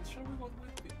 Then where shall we go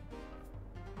with B?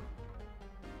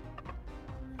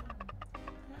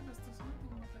 Harvest is meeting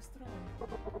in a restaurant. Of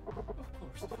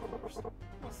course.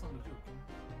 Was only joking.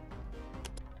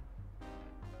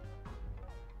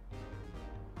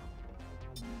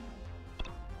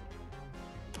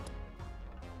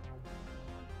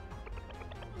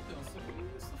 The answer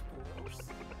is, of course,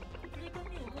 to create a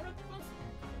new, more advanced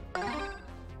mankind.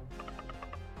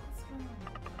 That's right.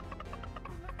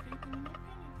 We're not creating anything,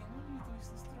 all you do is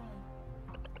destroy.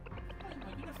 I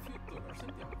imagine a few dollars in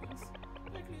the audience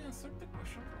likely answered the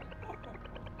question wrong.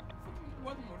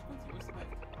 What more could you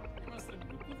expect? I must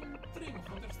admit you couldn't dream of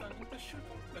understanding the sheer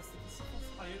complexities of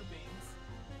higher beings.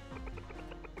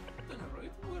 Then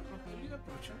alright, we're rapidly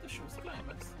approaching the show's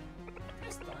climax.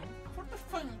 It's time for the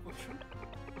final question.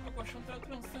 A question that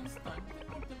transcends time, the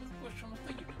ultimate question of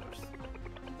the universe.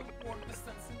 And the world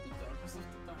descends into darkness of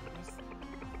the darkness.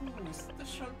 Who is the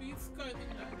shall be its guiding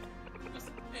light? Was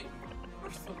it A, or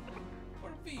Solomon,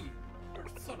 or B, or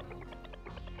Solomon?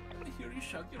 And here you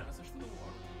shout your answers to the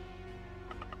world.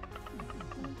 I'm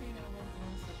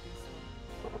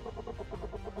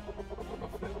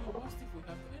afraid we must if we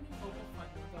have any hope of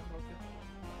finding that rocket.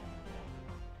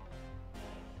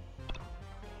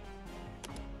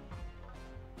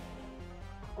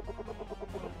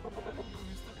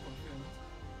 Mr. Confident.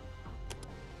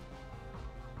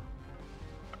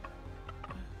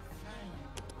 Fine.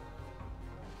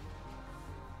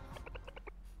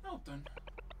 Now then,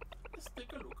 let's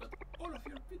take a look at all of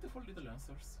your beautiful little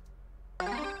answers.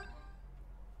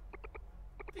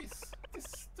 This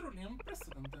is truly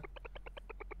unprecedented.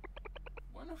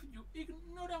 One of you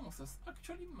ignoramuses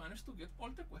actually managed to get all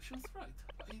the questions right.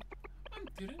 I'm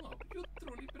tearing up. You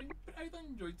truly bring pride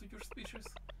and joy to your species.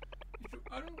 If you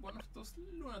aren't one of those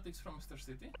lunatics from Star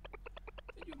City,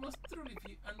 then you must truly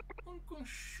be an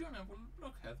unconscionable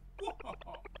blockhead.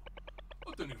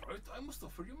 At any rate, I must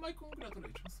offer you my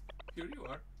congratulations. Here you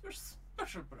are, your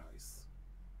special prize.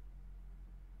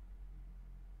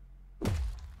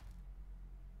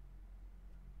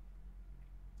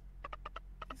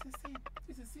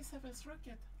 This is Isabel's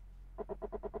rocket. And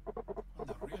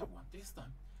the real one this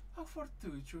time. How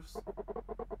fortuitous.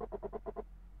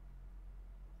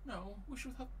 Now, we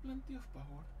should have plenty of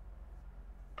power.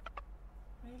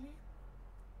 Really?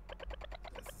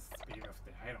 That's the speed of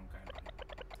the iron cannon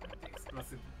and the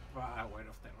explosive power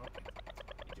of the rocket.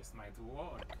 It just might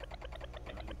work.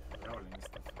 The only problem is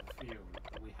the fuel.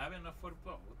 Do we have enough for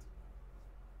both?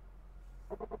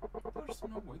 There's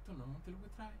no way to know until we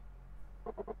try.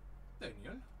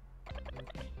 Daniel?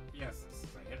 Yes, sir.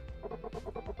 I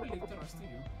leave the rest to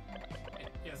you.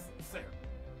 Yes, sir.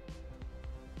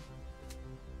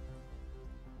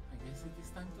 I guess it is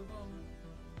time to go.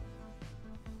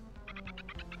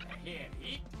 Here,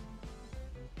 eat.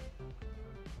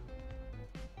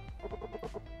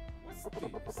 What's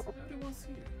this? Everyone's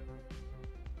here.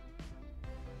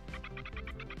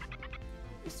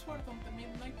 Eastward on the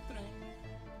midnight train.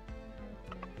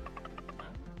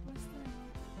 What's that?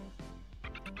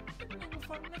 The name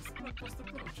of our next blockbuster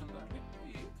production, darling.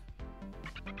 Eat.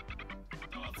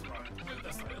 That's right. We've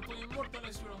decided to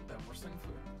immortalize your endeavors in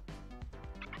food.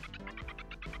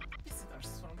 Visitors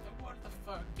from the world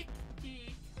of kick.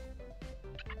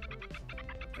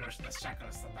 Crush the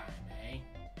shackles of time, eh?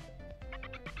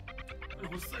 We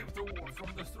will save the world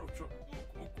from destruction.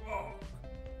 Hey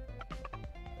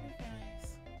guys.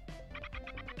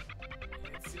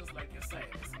 It seems like you say,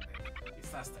 isn't it?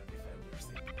 Disaster befell your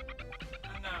city.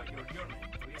 And now you're yearning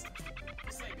to Eastward to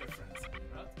save your friends,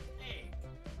 not egg.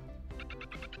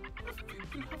 I think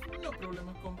you'll have no problem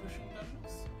accomplishing that,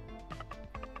 Luz.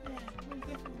 Yeah, we'll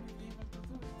definitely be able to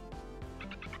do it.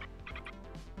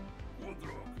 Good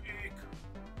rock, egg.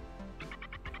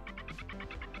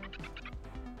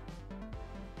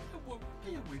 I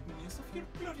await news of your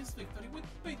glorious victory with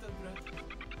bated breath.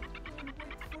 I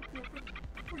will wait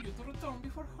for you to return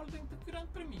before holding the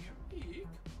grand premiere, Eek.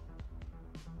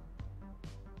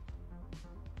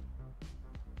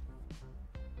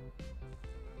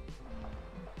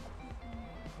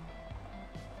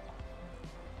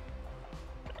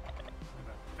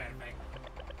 Perfect.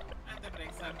 And the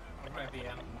brakes are ready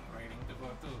and waiting to go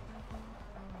too.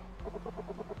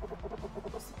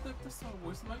 There's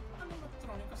always my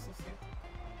animatronic associate.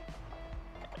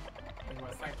 It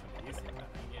was actually easier than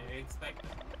I expected.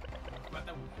 What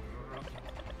a rocket.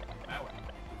 Power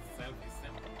itself is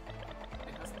simple.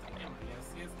 It has 3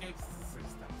 emergency escape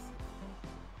systems.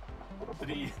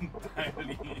 3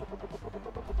 entirely.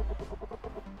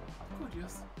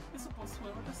 Curious. I suppose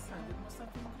whoever designed it must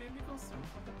have been really concerned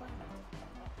for the pilot.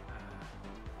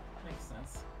 Makes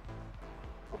sense.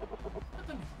 At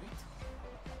any rate,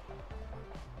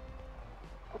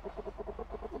 it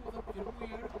would appear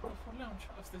weird for launch,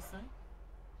 as they say.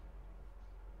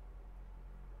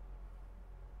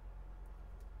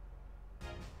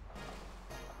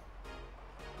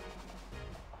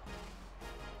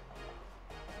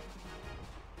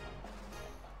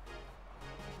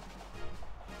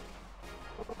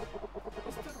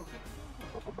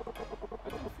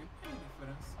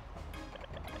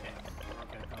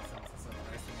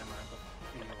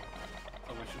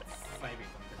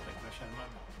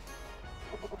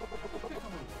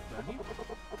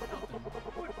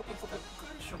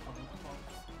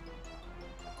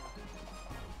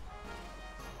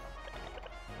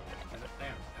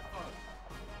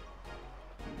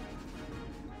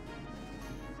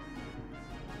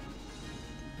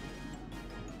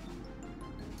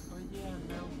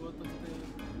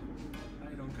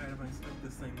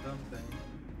 Same dumb thing.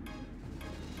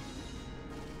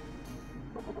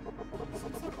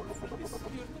 Some sort of friend is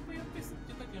here to be a visit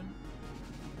yet again.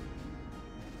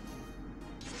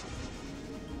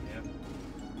 Yep.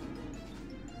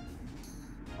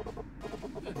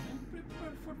 Then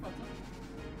prepare for battle.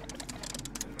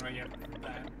 Roger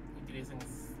that. Increasing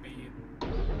speed.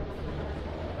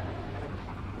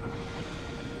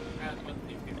 At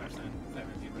 50%,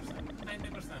 70%,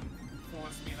 90%. Full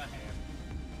speed ahead.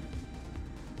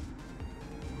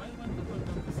 Might want to go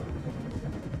down to something.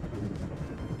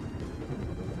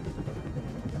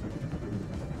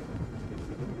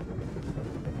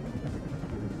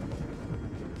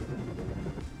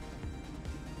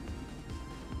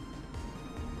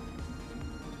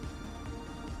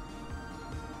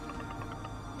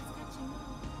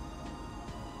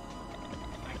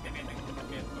 Activating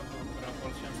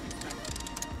propulsion system.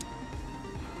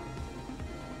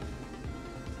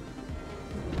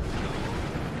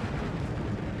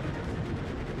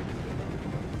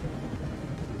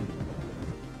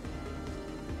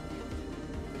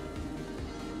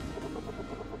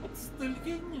 Still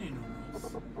gaining on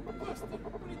us. Faster, a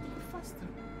little faster.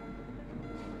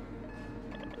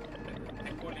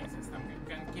 The cooling system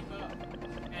can keep up,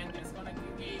 and it's gonna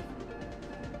give.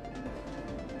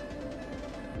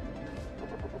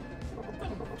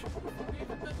 Don't much.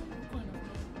 Even that kind of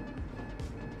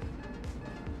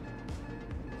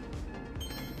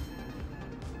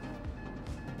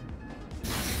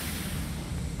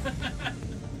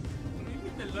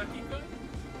really, the lucky guy?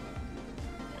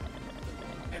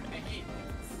 And the heat,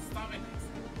 stop it.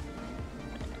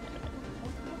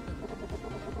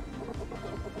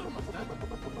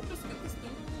 Just get this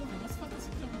thing moving as fast as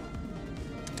you can.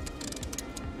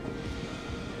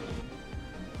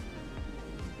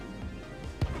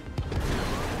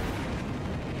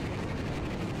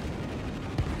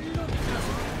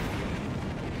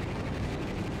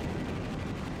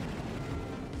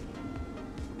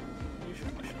 You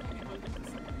sure we shouldn't be holding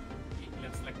this? It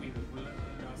looks like we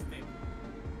lost it.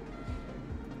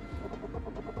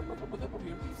 Would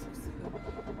appear to succeed at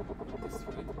this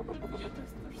rate. We'll be a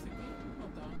tester city,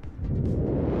 not down.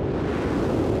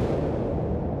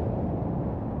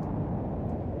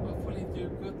 Hopefully you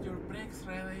got your brakes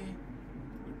ready.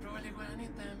 We're probably gonna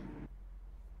need them.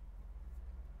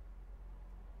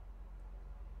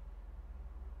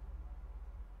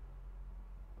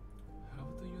 How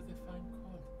do you define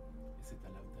cold? Is it a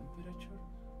low temperature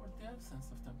or the absence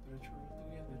of temperature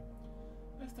altogether?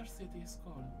 Leicester City is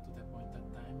cold to the point that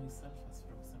time itself has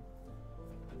frozen.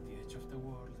 At the edge of the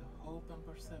world, hope and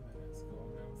perseverance go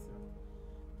unanswered.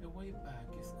 The way back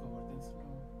is covered in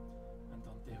snow, and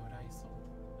on the horizon,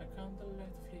 a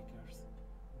candlelight flickers.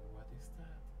 What is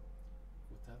that?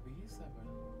 Could that be Isabel?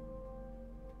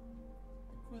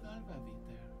 Could Alba be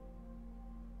there?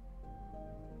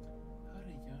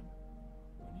 Hurry, John.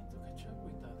 We need to catch up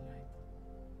with that light.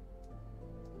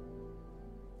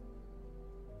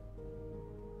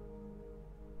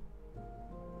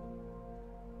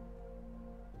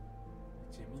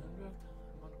 Jimmy unlocked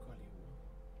Moncolivo.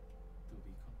 To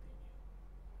be continued.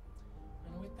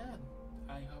 And with that,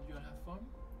 I hope you'll have fun.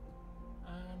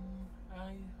 And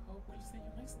I hope we'll see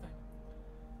you next time.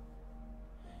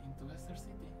 Into Leicester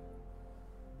City.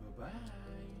 Bye-bye.